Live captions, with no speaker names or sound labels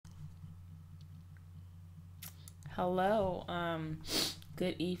Hello.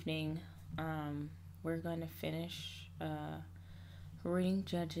 Good evening. We're going to finish reading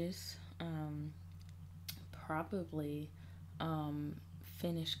Judges. Probably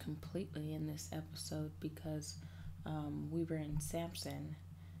finish completely in this episode because we were in Samson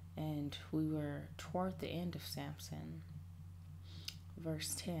and we were toward the end of Samson.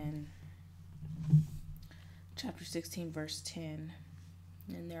 Verse 10. Chapter 16, verse 10.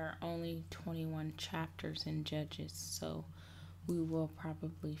 And there are only 21 chapters in Judges, so we will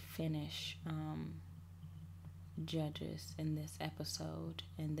probably finish Judges in this episode.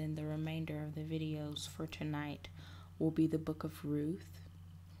 And then the remainder of the videos for tonight will be the book of Ruth,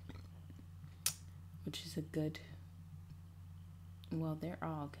 which is they're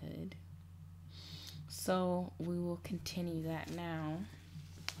all good. So we will continue that now.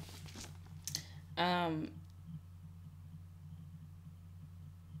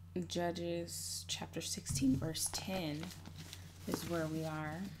 Judges chapter 16 verse 10 is where we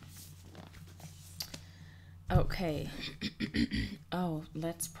are. Okay.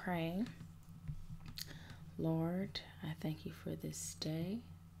 Let's pray. Lord, I thank you for this day.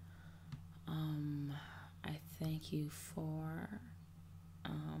 I thank you for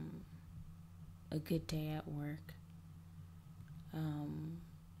a good day at work.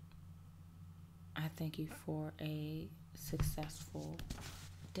 I thank you for a successful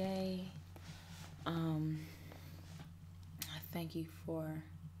day. I thank you for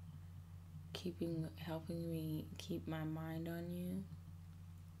helping me keep my mind on you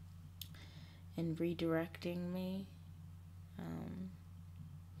and redirecting me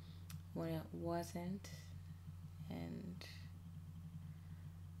when it wasn't, and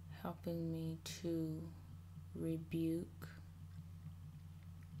helping me to rebuke,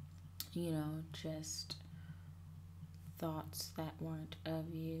 just thoughts that weren't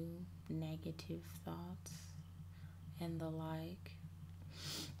of you, negative thoughts and the like.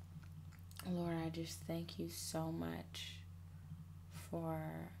 Lord, I just thank you so much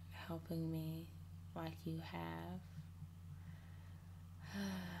for helping me like you have.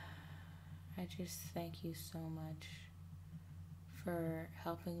 I just thank you so much for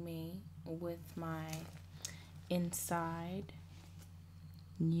helping me with my inside.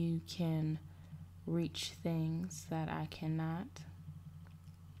 You can reach things that I cannot.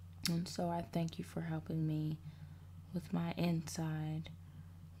 And so I thank you for helping me with my inside.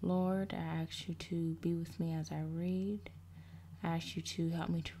 Lord, I ask you to be with me as I read. I ask you to help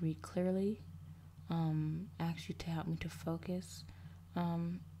me to read clearly. I ask you to help me to focus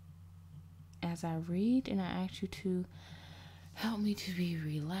as I read. And I ask you to help me to be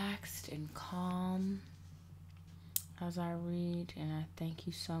relaxed and calm as I read. And I thank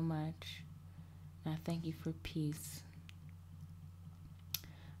you so much. And I thank you for peace.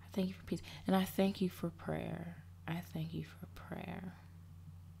 I thank you for peace. And I thank you for prayer. I thank you for prayer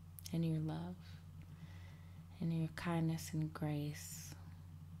and your love and your kindness and grace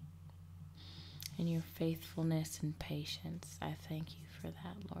and your faithfulness and patience. I thank you for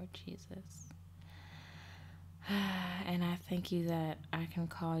that, Lord Jesus. And I thank you that I can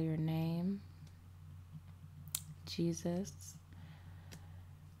call your name, Jesus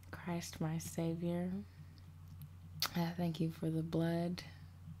Christ, my Savior. I thank you for the blood.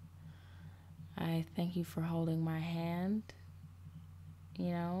 I thank you for holding my hand,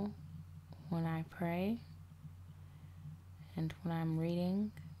 when I pray and when I'm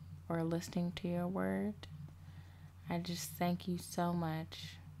reading or listening to your word. I just thank you so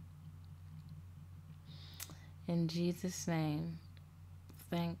much. In Jesus' name,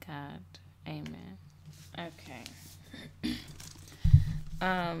 thank God. Amen. Okay.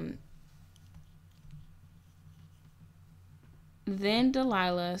 Then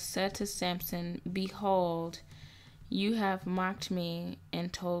Delilah said to Samson, "Behold, you have mocked me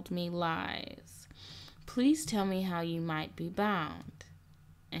and told me lies. Please tell me how you might be bound."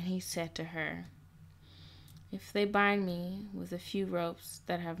 And he said to her, "If they bind me with a few ropes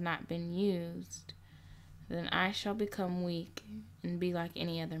that have not been used, then I shall become weak and be like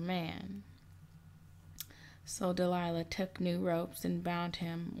any other man." So Delilah took new ropes and bound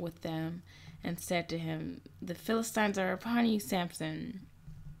him with them and said to him, "The Philistines are upon you, Samson."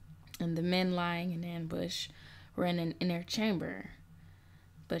 And the men lying in ambush were in an inner chamber.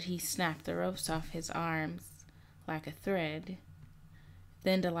 But he snapped the ropes off his arms like a thread.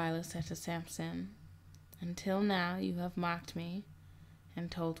 Then Delilah said to Samson, "Until now you have mocked me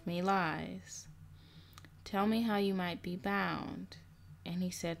and told me lies. Tell me how you might be bound." And he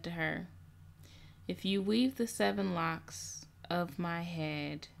said to her, "If you weave the 7 locks of my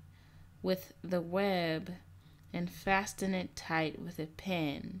head with the web and fasten it tight with a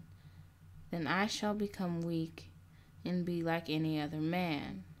pin, then I shall become weak and be like any other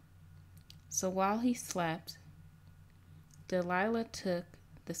man. So while he slept, Delilah took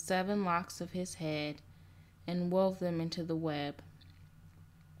the 7 locks of his head and wove them into the web,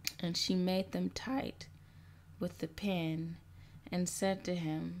 and she made them tight with the pin, and said to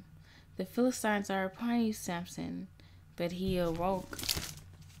him, "The Philistines are upon you, Samson." But he awoke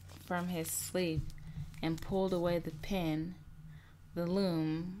from his sleep and pulled away the pin, the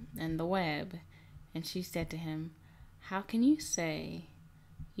loom, and the web. And she said to him, "How can you say,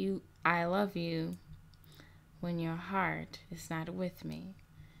 I love you, when your heart is not with me?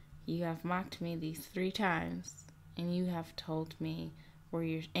 You have mocked me these 3 times, and you have not told me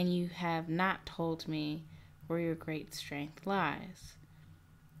where your great strength lies."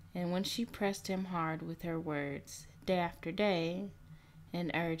 And when she pressed him hard with her words day after day, and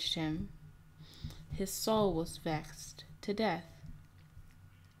urged him, his soul was vexed to death.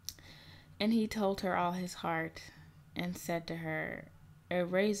 And he told her all his heart, and said to her, "A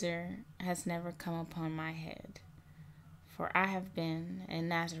razor has never come upon my head, for I have been a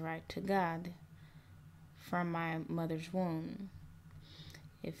Nazarite to God from my mother's womb.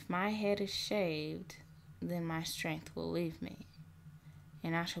 If my head is shaved, then my strength will leave me,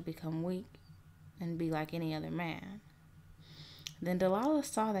 and I shall become weak and be like any other man." When Delilah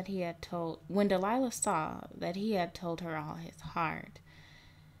saw that he had told her all his heart,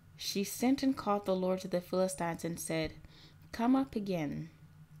 she sent and called the lords of the Philistines and said, "Come up again,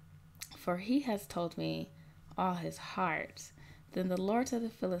 for he has told me all his heart." Then the lords of the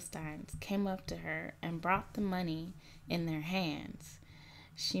Philistines came up to her and brought the money in their hands.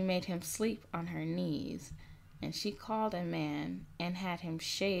 She made him sleep on her knees, and she called a man and had him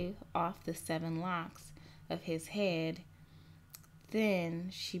shave off the 7 locks of his head. Then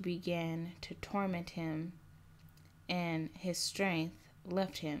she began to torment him, and his strength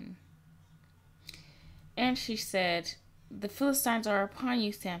left him. And she said, "The Philistines are upon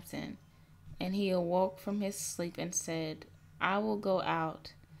you, Samson." And he awoke from his sleep and said, "I will go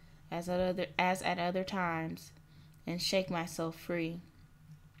out as at other times, and shake myself free."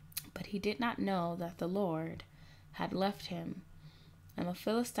 But he did not know that the Lord had left him. And the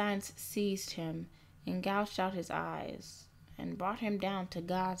Philistines seized him and gouged out his eyes, and brought him down to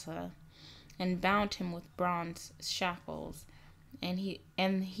Gaza, and bound him with bronze shackles. And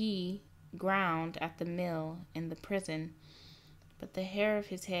he ground at the mill in the prison. But the hair of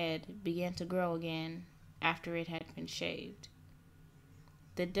his head began to grow again after it had been shaved.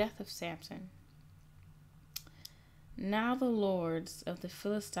 The death of Samson. Now the lords of the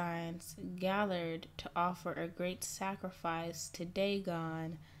Philistines gathered to offer a great sacrifice to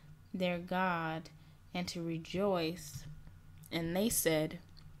Dagon, their god, and to rejoice. And they said,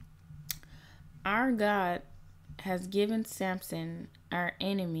 "Our God has given Samson, our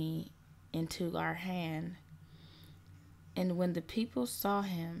enemy, into our hand." And when the people saw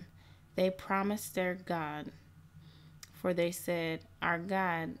him, they promised their God. For they said, "Our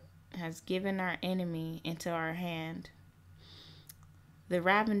God has given our enemy into our hand, the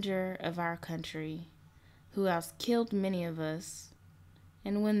ravager of our country, who has killed many of us."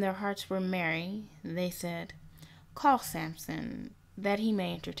 And when their hearts were merry, they said, "Call Samson, that he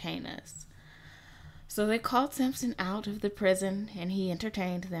may entertain us." So they called Samson out of the prison, and he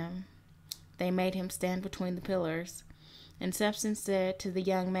entertained them. They made him stand between the pillars. And Samson said to the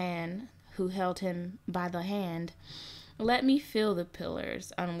young man who held him by the hand, "Let me feel the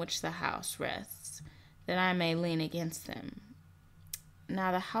pillars on which the house rests, that I may lean against them."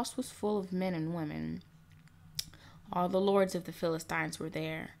 Now the house was full of men and women. All the lords of the Philistines were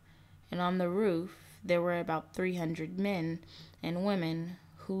there, and on the roof there were about 300 men and women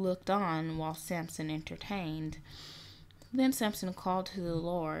who looked on while Samson entertained. Then Samson called to the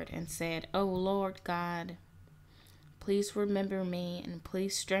Lord and said, "O Lord God, please remember me, and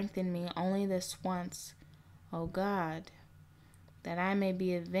please strengthen me only this once, O God, that I may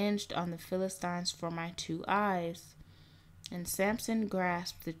be avenged on the Philistines for my 2 eyes." And Samson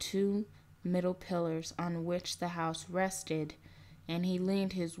grasped the 2 middle pillars on which the house rested, and he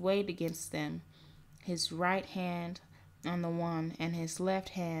leaned his weight against them, his right hand on the one and his left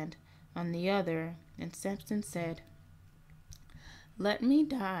hand on the other. And Samson said, "Let me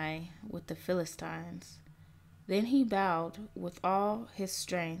die with the Philistines." Then he bowed with all his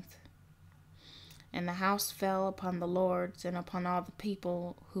strength, and the house fell upon the lords and upon all the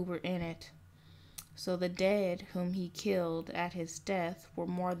people who were in it. So the dead whom he killed at his death were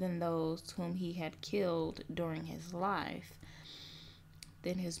more than those whom he had killed during his life.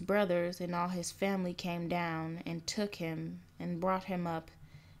 Then his brothers and all his family came down and took him and brought him up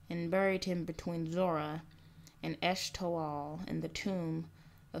and buried him between Zorah and Eshtaol in the tomb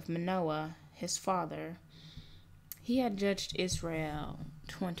of Manoah his father. He had judged Israel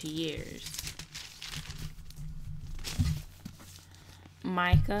 20 years.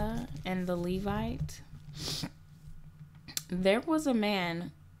 Micah and the Levite. There was a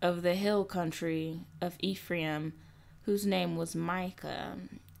man of the hill country of Ephraim whose name was Micah,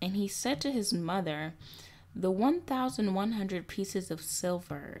 and he said to his mother, "The 1,100 pieces of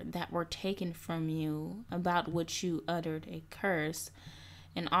silver that were taken from you, about which you uttered a curse,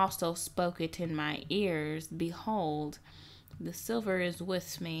 and also spoke it in my ears, behold, the silver is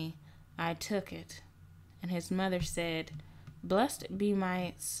with me, I took it." And his mother said, "Blessed be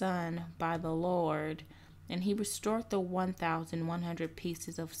my son by the Lord." And he restored the 1,100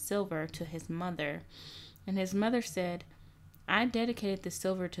 pieces of silver to his mother. And his mother said, "I dedicated the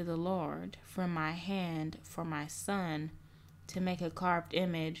silver to the Lord from my hand for my son, to make a carved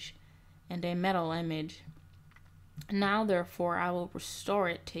image and a metal image. Now therefore I will restore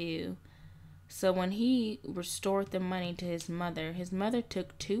it to you." So when he restored the money to his mother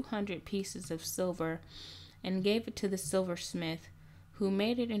took 200 pieces of silver and gave it to the silversmith, who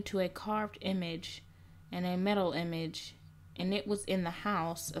made it into a carved image and a metal image, and it was in the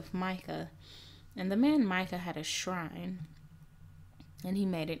house of Micah. And the man Micah had a shrine, and he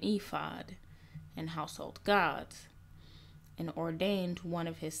made an ephod and household gods, and ordained one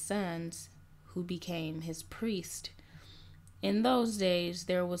of his sons, who became his priest. In those days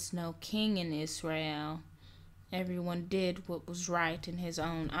there was no king in Israel. Everyone did what was right in his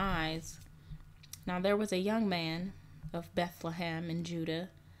own eyes. Now there was a young man of Bethlehem in Judah,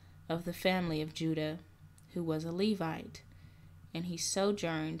 of the family of Judah, who was a Levite, and he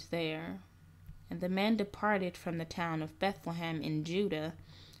sojourned there. And the man departed from the town of Bethlehem in Judah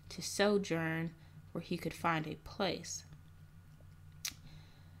to sojourn where he could find a place.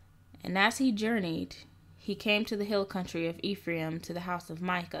 And as he journeyed, he came to the hill country of Ephraim, to the house of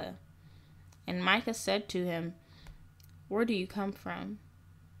Micah. And Micah said to him, "Where do you come from?"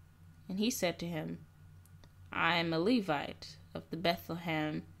 And he said to him, "I am a Levite of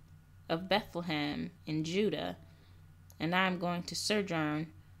Bethlehem in Judah, and I am going to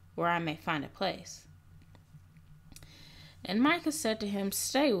sojourn where I may find a place." And Micah said to him,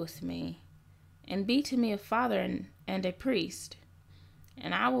 "Stay with me, and be to me a father and a priest,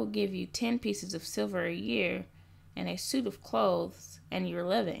 and I will give you 10 pieces of silver a year, and a suit of clothes, and your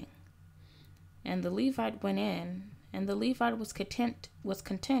living." And the Levite went in, and the Levite was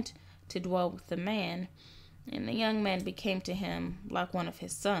content to dwell with the man, and the young man became to him like one of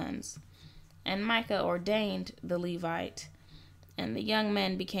his sons. And Micah ordained the Levite, and the young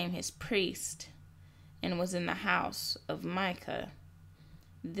man became his priest, and was in the house of Micah.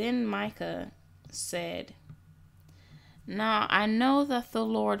 Then Micah said, "Now I know that the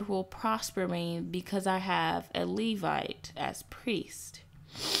Lord will prosper me, because I have a Levite as priest."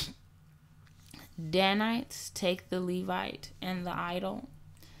 Danites take the Levite and the idol.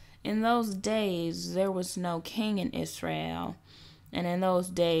 In those days there was no king in Israel, and in those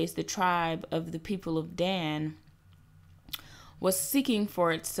days the tribe of the people of Dan was seeking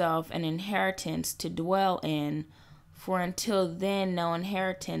for itself an inheritance to dwell in, for until then no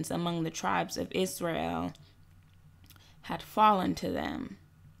inheritance among the tribes of Israel had fallen to them.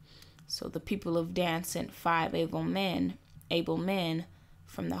 So the people of Dan sent 5 able men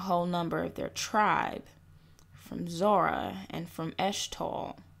from the whole number of their tribe, from Zorah and from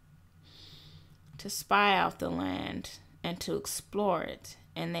Eshtaol, to spy out the land and to explore it.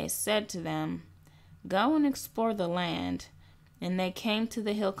 And they said to them, "Go and explore the land." And they came to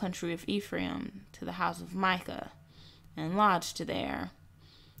the hill country of Ephraim, to the house of Micah, and lodged there.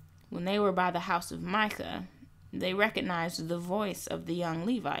 When they were by the house of Micah, they recognized the voice of the young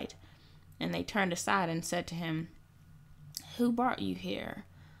Levite, and they turned aside and said to him, "Who brought you here?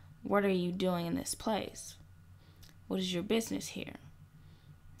 What are you doing in this place? What is your business here?"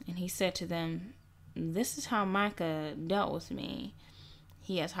 And he said to them, "This is how Micah dealt with me.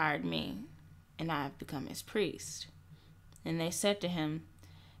 He has hired me, and I have become his priest." And they said to him,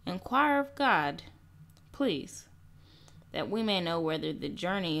 "Inquire of God, please, that we may know whether the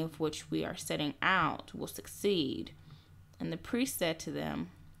journey of which we are setting out will succeed." And the priest said to them,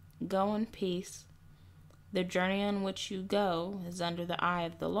 "Go in peace. The journey on which you go is under the eye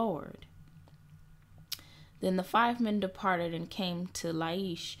of the Lord." Then the 5 men departed and came to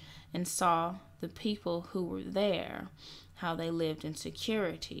Laish, and saw the people who were there, how they lived in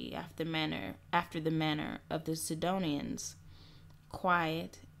security after the manner of the Sidonians,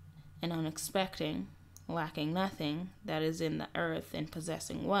 quiet and unexpecting, lacking nothing that is in the earth, and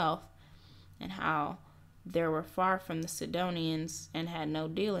possessing wealth, and how they were far from the Sidonians and had no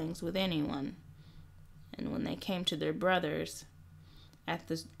dealings with anyone. And when they came to their brothers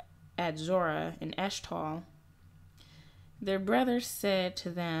at Zorah and Eshtaol, Their brothers said to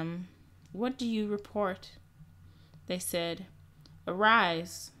them, "What do you report?" They said,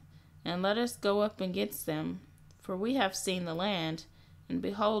 "Arise, and let us go up against them, for we have seen the land, and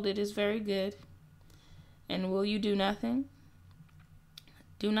behold, it is very good. And will you do nothing?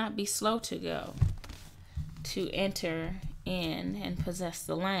 Do not be slow to go, to enter in and possess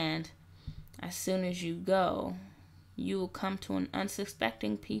the land. As soon as you go, you will come to an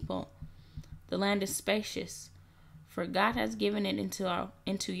unsuspecting people. The land is spacious, for God has given it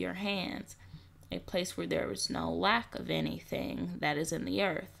into your hands, a place where there is no lack of anything that is in the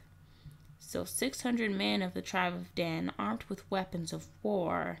earth." So 600 men of the tribe of Dan, armed with weapons of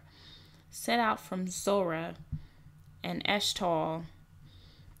war, set out from Zorah and Eshtaol,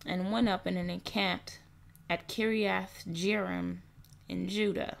 and went up and encamped at Kiriath Jearim in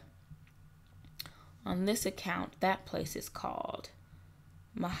Judah. On this account, that place is called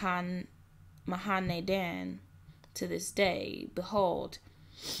Mahanedan to this day. Behold,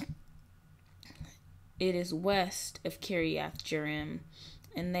 it is west of Kiriath Jearim,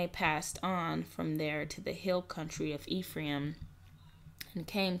 and they passed on from there to the hill country of Ephraim, and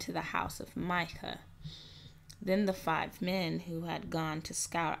came to the house of Micah. Then the 5 men who had gone to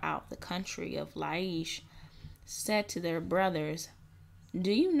scout out the country of Laish said to their brothers,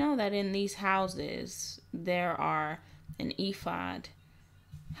 "Do you know that in these houses there are an ephod,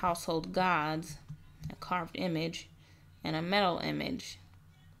 household gods, a carved image, and a metal image?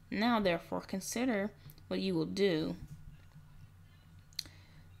 Now therefore consider what you will do."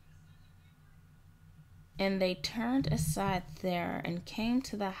 And they turned aside there and came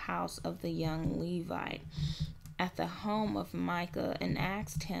to the house of the young Levite at the home of Micah and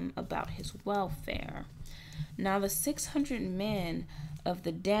asked him about his welfare. Now the 600 men of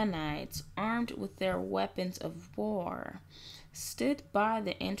the Danites, armed with their weapons of war, stood by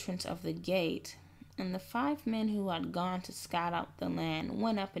the entrance of the gate. And the 5 men who had gone to scout out the land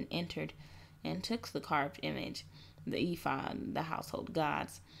went up and entered and took the carved image, the ephod, the household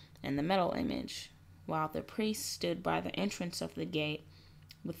gods, and the metal image, while the priests stood by the entrance of the gate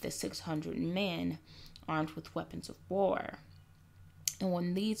with the 600 men armed with weapons of war. And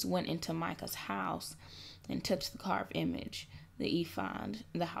when these went into Micah's house and took the carved image, the ephod,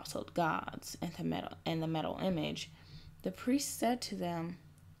 the household gods, and the metal image, the priest said to them,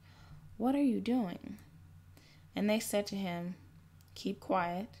 "What are you doing?" And they said to him, "Keep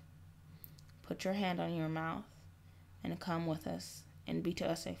quiet, put your hand on your mouth, and come with us, and be to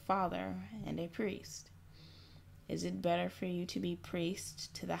us a father and a priest. Is it better for you to be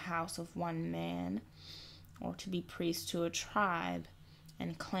priest to the house of one man, or to be priest to a tribe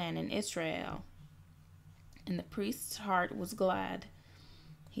and clan in Israel?" And the priest's heart was glad.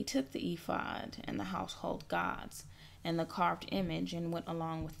 He took the ephod and the household gods and the carved image and went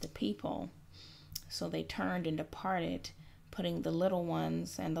along with the people. So they turned and departed, putting the little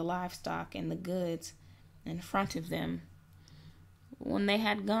ones and the livestock and the goods in front of them. When they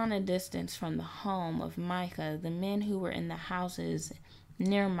had gone a distance from the home of Micah, the men who were in the houses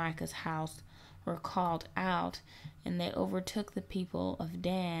near Micah's house were called out, and they overtook the people of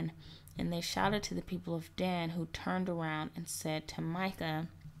Dan, and they shouted to the people of Dan, who turned around and said to Micah,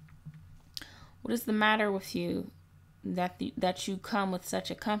 "What is the matter with you that you come with such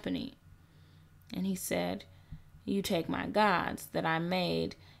a company?" And he said, "You take my gods that I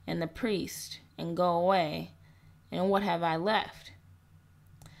made and the priest, and go away, and what have I left?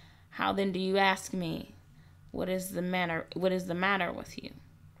 How then do you ask me, what is the matter with you?"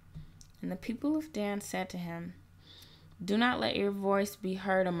 And the people of Dan said to him, "Do not let your voice be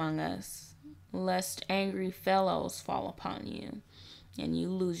heard among us, lest angry fellows fall upon you, and you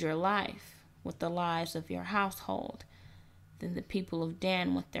lose your life with the lives of your household." Then the people of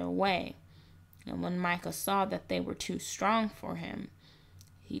Dan went their way, and when Micah saw that they were too strong for him,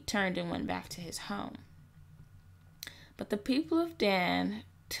 he turned and went back to his home. But the people of Dan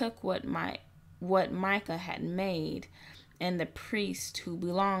took what Micah had made, and the priest who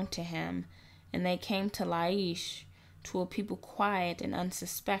belonged to him, and they came to Laish, to a people quiet and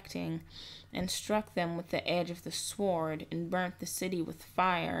unsuspecting, and struck them with the edge of the sword, and burnt the city with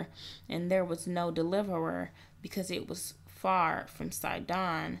fire, and there was no deliverer, because it was far from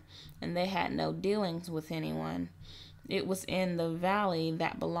Sidon, and they had no dealings with anyone. It was in the valley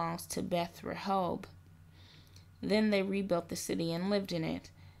that belongs to Beth Rehob. Then they rebuilt the city and lived in it,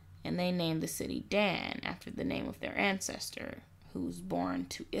 and they named the city Dan, after the name of their ancestor, who was born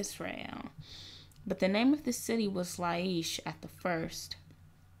to Israel. But the name of the city was Laish at the first.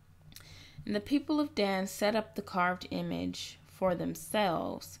 And the people of Dan set up the carved image for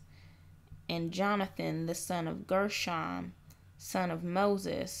themselves, and Jonathan, the son of Gershom, son of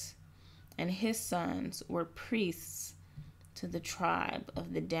Moses, and his sons were priests to the tribe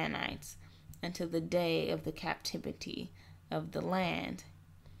of the Danites until the day of the captivity of the land.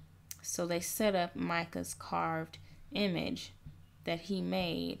 So they set up Micah's carved image that he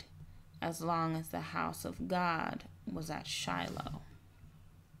made as long as the house of God was at Shiloh.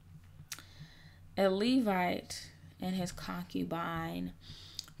 A Levite and his concubine,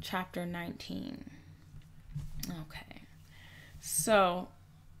 chapter 19. Okay. So,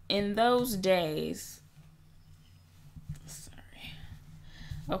 in those days,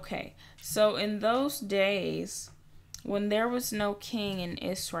 when there was no king in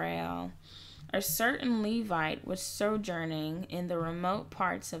Israel, a certain Levite was sojourning in the remote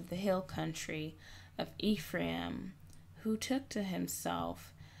parts of the hill country of Ephraim, who took to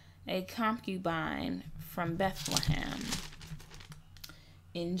himself a concubine from Bethlehem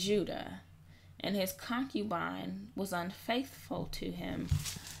in Judah. And his concubine was unfaithful to him,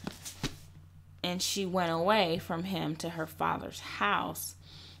 and she went away from him to her father's house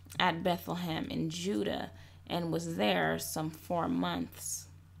at Bethlehem in Judah, and was there some 4 months.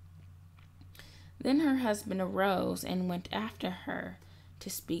 Then her husband arose and went after her to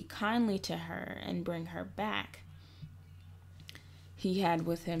speak kindly to her and bring her back. He had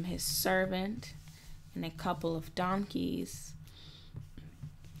with him his servant and a couple of donkeys,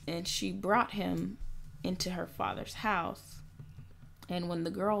 and she brought him into her father's house. And when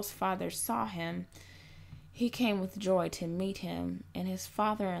the girl's father saw him, he came with joy to meet him, and his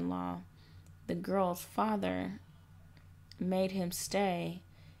father-in-law, the girl's father, made him stay,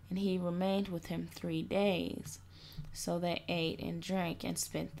 and he remained with him 3 days. So they ate and drank and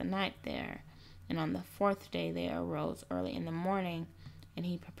spent the night there. And on the 4th day they arose early in the morning, and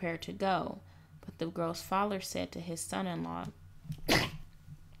he prepared to go. But the girl's father said to his son-in-law,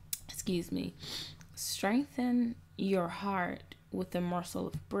 strengthen your heart with a morsel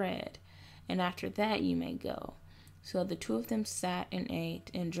of bread, and after that you may go. So the 2 of them sat and ate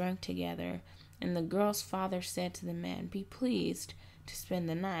and drank together. And the girl's father said to the man, be pleased to spend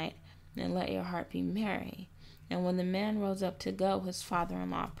the night, and let your heart be merry. And when the man rose up to go, his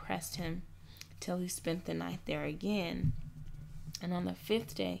father-in-law pressed him till he spent the night there again. And on the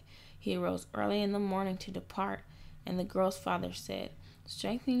 5th day he arose early in the morning to depart. And the girl's father said,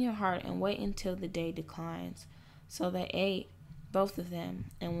 strengthen your heart and wait until the day declines. So they ate, both of them.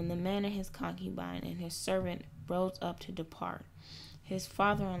 And when the man and his concubine and his servant rose up to depart, his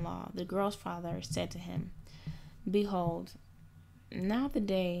father-in-law, the girl's father, said to him, behold, now the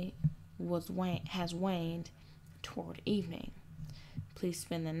day has waned toward evening. Please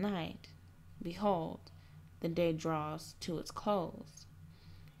spend the night. Behold, the day draws to its close.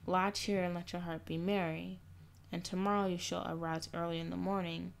 Lie here and let your heart be merry. And tomorrow you shall arise early in the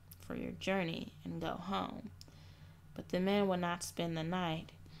morning for your journey and go home. But the man would not spend the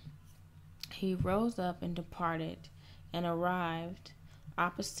night. He rose up and departed, and arrived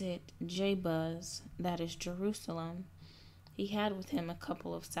opposite Jebus, that is Jerusalem. He had with him a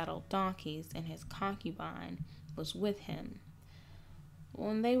couple of saddled donkeys, and his concubine was with him.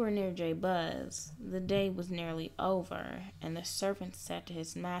 When they were near Jebus, the day was nearly over, and the servant said to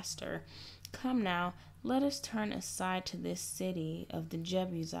his master, come now, let us turn aside to this city of the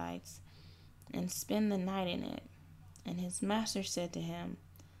Jebusites, and spend the night in it. And his master said to him,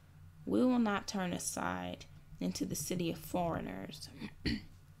 we will not turn aside into the city of foreigners,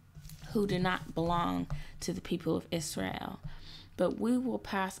 who do not belong to the people of Israel, but we will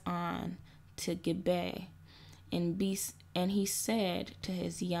pass on to Gibeah. And he said to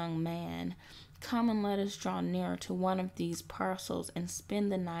his young man, come and let us draw near to one of these parcels and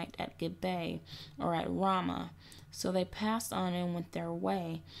spend the night at Gibeah or at Ramah. So they passed on and went their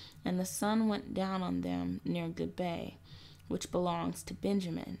way, and the sun went down on them near Gibeah, which belongs to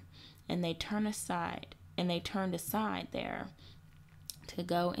Benjamin. And they turned aside there to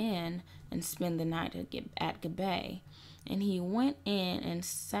go in and spend the night at Gibeah. And he went in and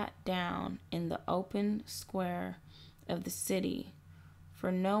sat down in the open square of the city,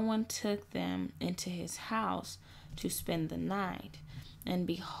 for no one took them into his house to spend the night. And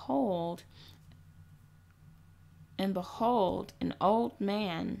behold, an old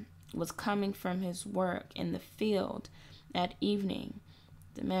man was coming from his work in the field at evening.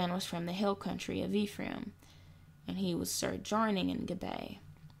 The man was from the hill country of Ephraim, and he was sojourning in Gibeah.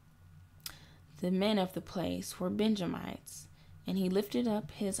 The men of the place were Benjamites, and he lifted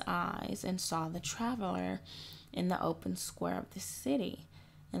up his eyes and saw the traveler in the open square of the city.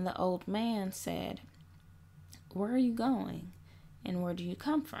 And the old man said, where are you going, and where do you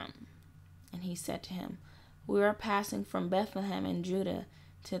come from? And he said to him, we are passing from Bethlehem in Judah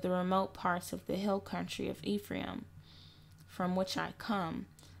to the remote parts of the hill country of Ephraim, from which I come.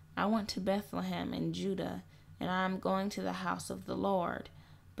 I went to Bethlehem in Judah and I am going to the house of the Lord,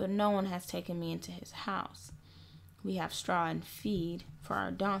 but no one has taken me into his house. We have straw and feed for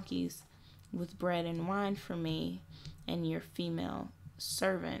our donkeys, with bread and wine for me and your female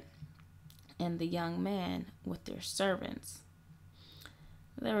servant, and the young man with their servants.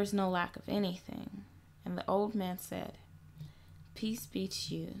 There is no lack of anything. And the old man said, Peace be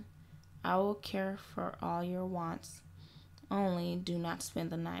to you. I will care for all your wants. Only do not spend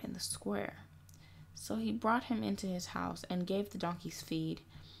the night in the square. So he brought him into his house and gave the donkeys feed,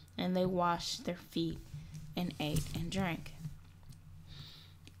 and they washed their feet and ate and drank.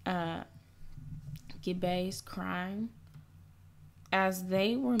 Gibeah's crime. As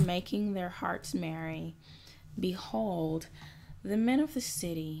they were making their hearts merry, behold, the men of the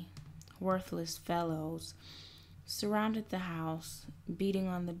city, worthless fellows, surrounded the house, beating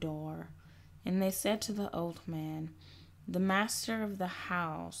on the door. And they said to the old man, The master of the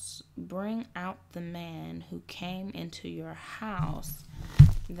house, bring out the man who came into your house,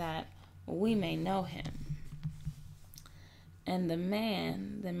 that we may know him. And the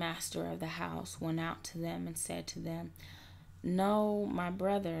man, the master of the house, went out to them and said to them, No, my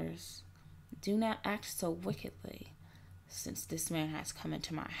brothers, do not act so wickedly. Since this man has come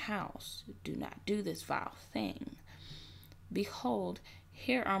into my house, do not do this vile thing. Behold,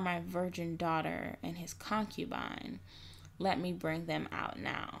 here are my virgin daughter and his concubine. Let me bring them out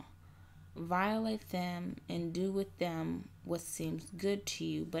now. Violate them and do with them what seems good to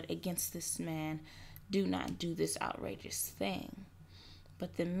you, but against this man do not do this outrageous thing.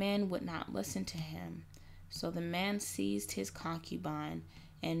 But the men would not listen to him. So the man seized his concubine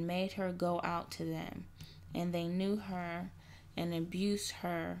and made her go out to them. And they knew her and abused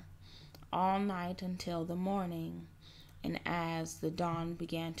her all night until the morning. And as the dawn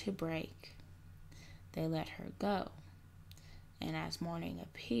began to break, they let her go. And as morning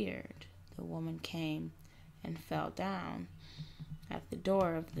appeared, the woman came and fell down at the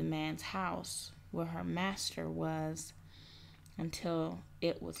door of the man's house where her master was until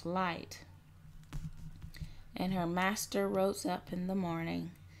it was light. And her master rose up in the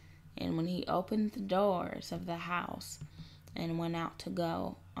morning, and when he opened the doors of the house and went out to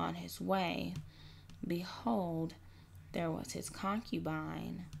go on his way, behold, there was his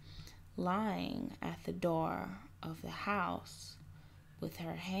concubine lying at the door of the house with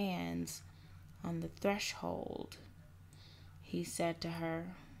her hands on the threshold. He said to her,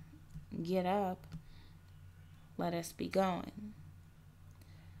 Get up, let us be going.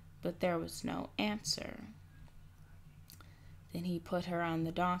 But there was no answer. Then he put her on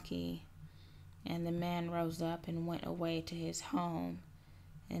the donkey, and the man rose up and went away to his home.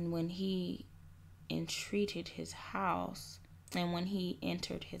 And when he entered his house,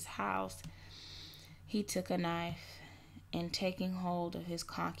 he took a knife, and taking hold of his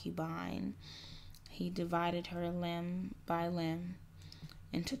concubine, he divided her limb by limb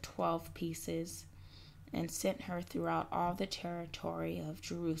into 12 pieces, and sent her throughout all the territory of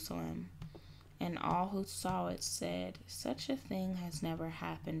Jerusalem. And all who saw it said, Such a thing has never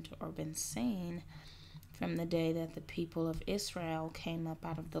happened or been seen from the day that the people of Israel came up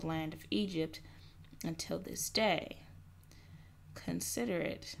out of the land of Egypt until this day. Consider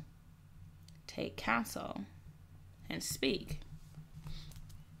it, take counsel, and speak.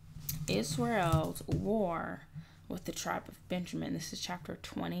 Israel's war with the tribe of Benjamin. This is chapter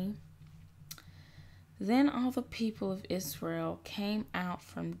 20. Then all the people of Israel came out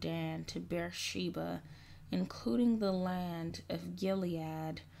from Dan to Beersheba, including the land of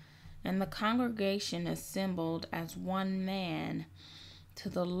Gilead, and the congregation assembled as one man to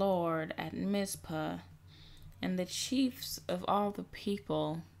the Lord at Mizpah. And the chiefs of all the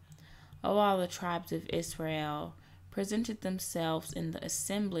people of all the tribes of Israel presented themselves in the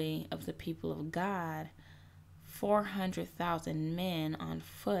assembly of the people of God, 400,000 men on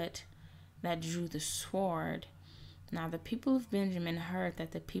foot that drew the sword. Now the people of Benjamin heard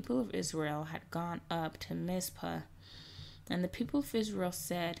that the people of Israel had gone up to Mizpah. And the people of Israel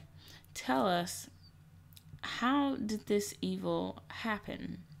said, Tell us, how did this evil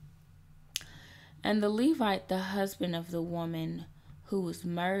happen? And the Levite, the husband of the woman who was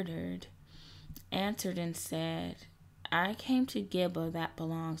murdered, answered and said, I came to Gibeah that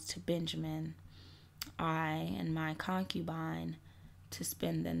belongs to Benjamin, I and my concubine, to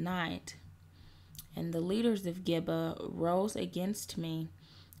spend the night. And the leaders of Gibeah rose against me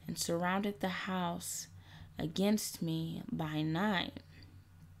and surrounded the house against me by night.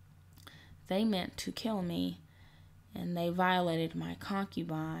 They meant to kill me, and they violated my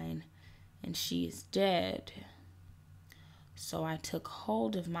concubine, and she is dead. So I took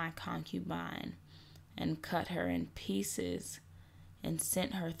hold of my concubine and cut her in pieces and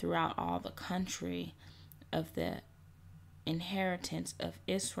sent her throughout all the country of the inheritance of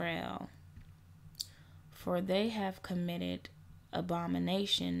Israel, for they have committed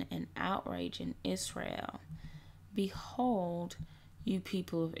abomination and outrage in Israel. Behold, you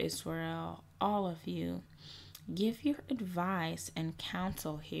people of Israel, all of you, give your advice and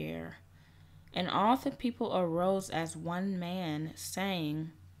counsel here. And all the people arose as one man,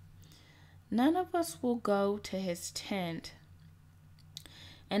 saying, None of us will go to his tent,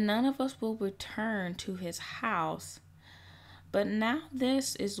 and none of us will return to his house. But now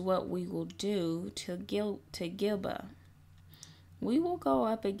this is what we will do to Gilboa. We will go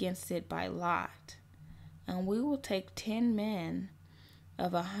up against it by lot, and we will take 10 men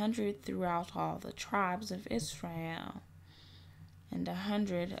of 100 throughout all the tribes of Israel, and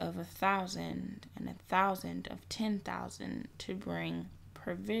 100 of 1,000, and 1,000 of 10,000, to bring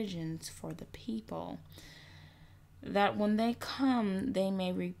provisions for the people, that when they come they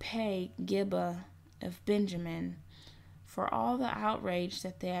may repay Gibeah of Benjamin for all the outrage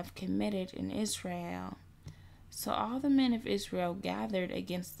that they have committed in Israel. So all the men of Israel gathered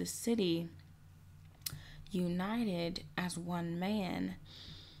against the city, united as one man.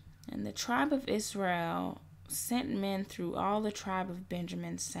 And the tribe of Israel sent men through all the tribe of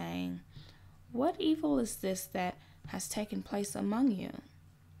Benjamin, saying, What evil is this that has taken place among you?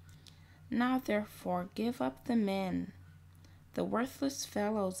 Now therefore give up the men, the worthless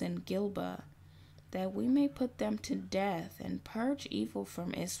fellows in Gilboa, that we may put them to death and purge evil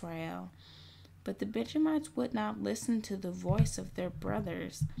from Israel. But the Benjamites would not listen to the voice of their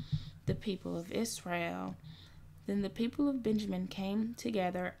brothers, the people of Israel. Then the people of Benjamin came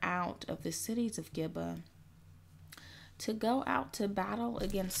together out of the cities of Gibeah to go out to battle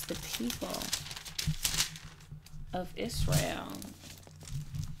against the people of Israel.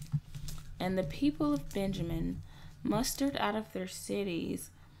 And the people of Benjamin mustered out of their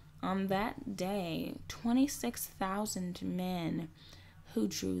cities on that day 26,000 men who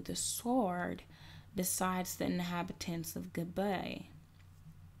drew the sword, besides the inhabitants of Gibeah,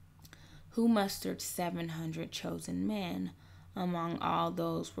 who mustered 700 chosen men. Among all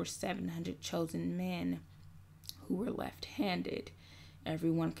those were 700 chosen men who were left-handed.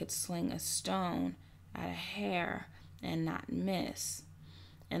 Everyone could sling a stone at a hair and not miss.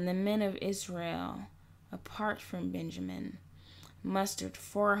 And the men of Israel, apart from Benjamin, mustered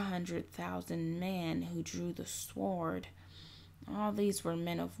 400,000 men who drew the sword. All these were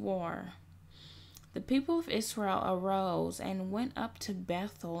men of war. The people of Israel arose and went up to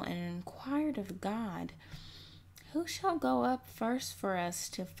Bethel and inquired of God, Who shall go up first for us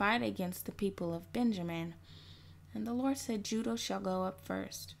to fight against the people of Benjamin? And the Lord said, Judah shall go up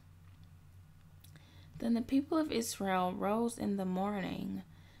first. Then the people of Israel rose in the morning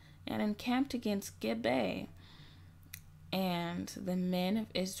and encamped against Gibeah. And the men of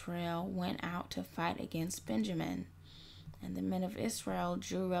Israel went out to fight against Benjamin. And the men of Israel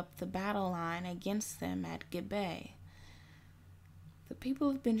drew up the battle line against them at Gibeah. The people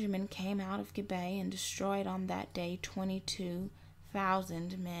of Benjamin came out of Gibeah and destroyed on that day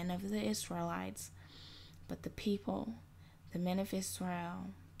 22,000 men of the Israelites. But the people, the men of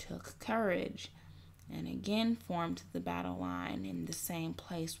Israel, took courage and again formed the battle line in the same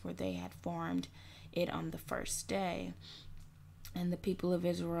place where they had formed it on the first day. And the people of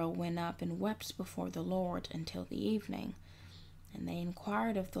Israel went up and wept before the Lord until the evening. And they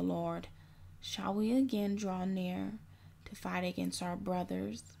inquired of the Lord, Shall we again draw near to fight against our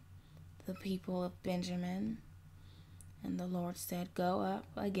brothers, the people of Benjamin? And the Lord said, Go up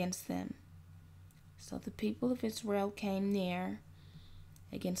against them. So the people of Israel came near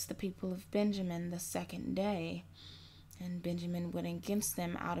against the people of Benjamin the second day. And Benjamin went against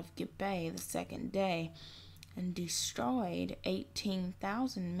them out of Gibeah the second day, and destroyed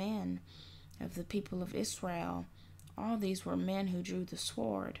 18,000 men of the people of Israel. All these were men who drew the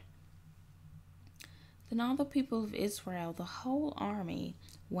sword. Then all the people of Israel, the whole army,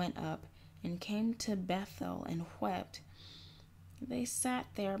 went up and came to Bethel and wept. They sat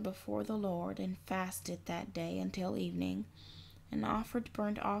there before the Lord and fasted that day until evening, and offered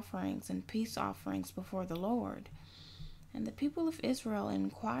burnt offerings and peace offerings before the Lord. And the people of Israel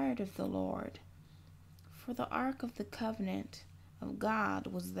inquired of the Lord, for the ark of the covenant of God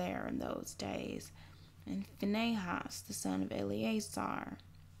was there in those days, and Phinehas, the son of Eleazar,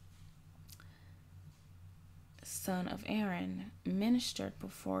 son of Aaron, ministered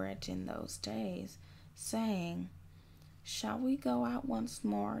before it in those days, saying, Shall we go out once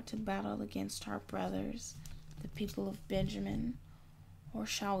more to battle against our brothers, the people of Benjamin, or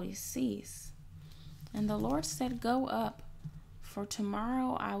shall we cease? And the Lord said, Go up, for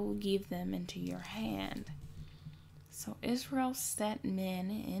tomorrow I will give them into your hand. So Israel set men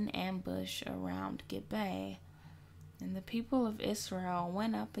in ambush ambush around Gibeah. And the people of Israel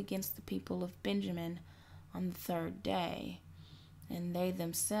went up against the people of Benjamin on the third day, and they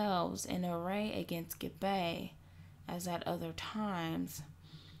themselves in array against Gibeah, as at other times.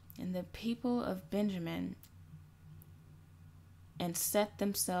 And the people of Benjamin and set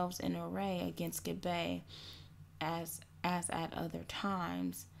themselves in array against Gibeah, as at other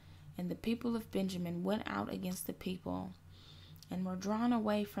times. And the people of Benjamin went out against the people, and were drawn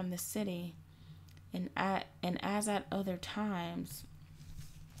away from the city, and as at other times.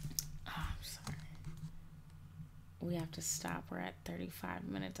 I'm sorry. We have to stop. We're at 35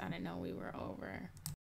 minutes. I didn't know we were over.